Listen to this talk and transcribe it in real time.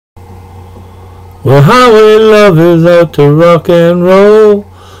Well, highway love is out to rock and roll.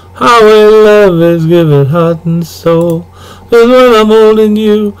 Highway love is giving heart and soul. 'Cause when I'm holding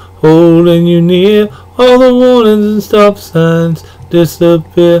you near, all the warnings and stop signs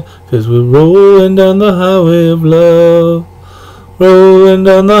disappear. 'Cause we're rolling down the highway of love. Rolling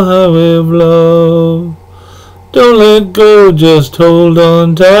down the highway of love. Don't let go, just hold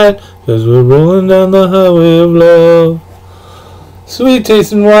on tight. 'Cause we're rolling down the highway of love. Sweet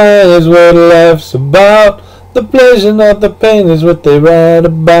tasting wine is what life's about. The pleasure, not the pain, is what they write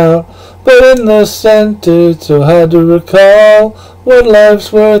about. But in the center, it's so hard to recall what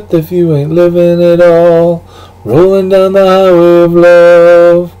life's worth if you ain't living at all. Rolling down the highway of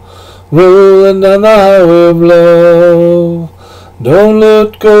love. Rolling down the highway of love. Don't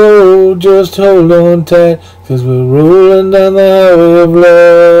let go, just hold on tight. 'Cause we're rolling down the highway of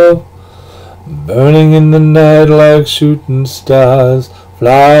love. Burning in the night like shooting stars.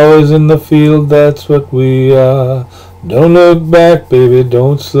 Flowers in the field, that's what we are. Don't look back, baby,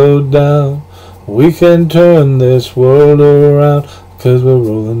 don't slow down. We can turn this world around. 'Cause we're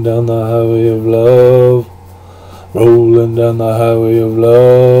rolling down the highway of love. Rolling down the highway of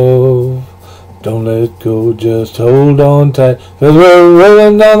love. Don't let go, just hold on tight. 'Cause we're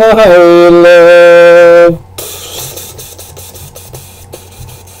rolling down the highway of love.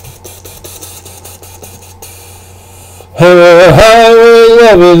 Highway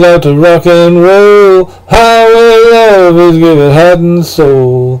love is out to rock and roll. Highway love is giving heart and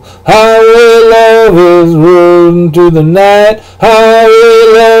soul. Highway love is rolling through the night. Highway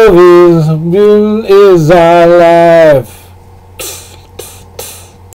love is our life.